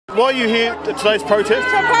Why are you here at today's protest?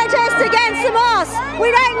 To protest against the mosque.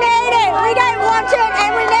 We don't need it, we don't want it,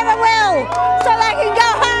 and we never will. So they can go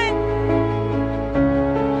home.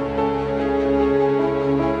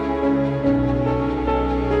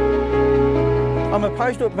 I'm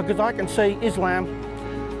opposed to it because I can see Islam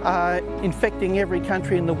infecting every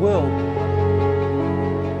country in the world.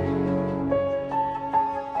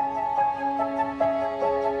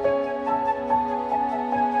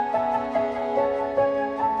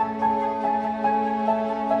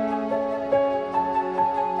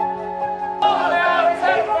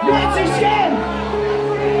 Nazi scam!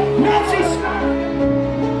 Nazi scam!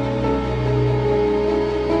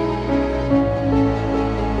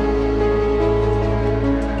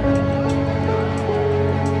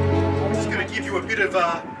 I'm just going to give you a bit of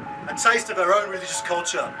a taste of our own religious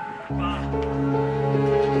culture.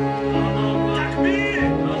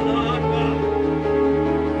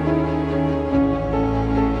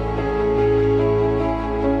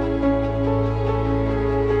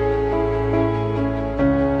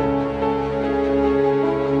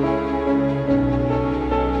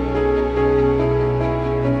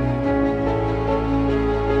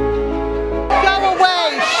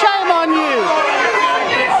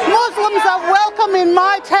 In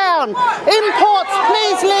my town. Imports,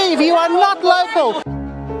 please leave. You are not local.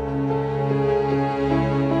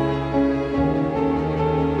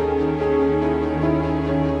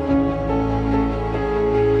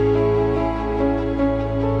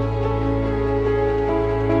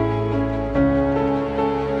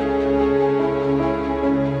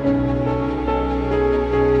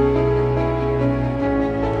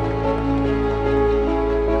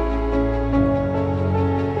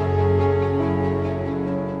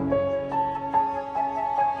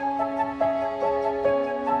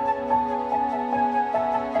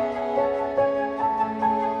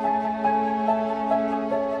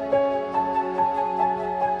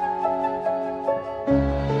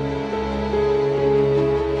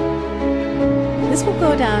 This will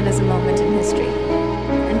go down as a moment in history.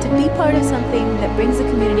 And to be part of something that brings the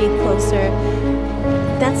community closer,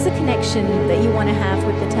 that's the connection that you want to have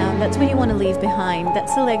with the town. That's what you want to leave behind.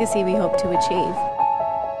 That's the legacy we hope to achieve.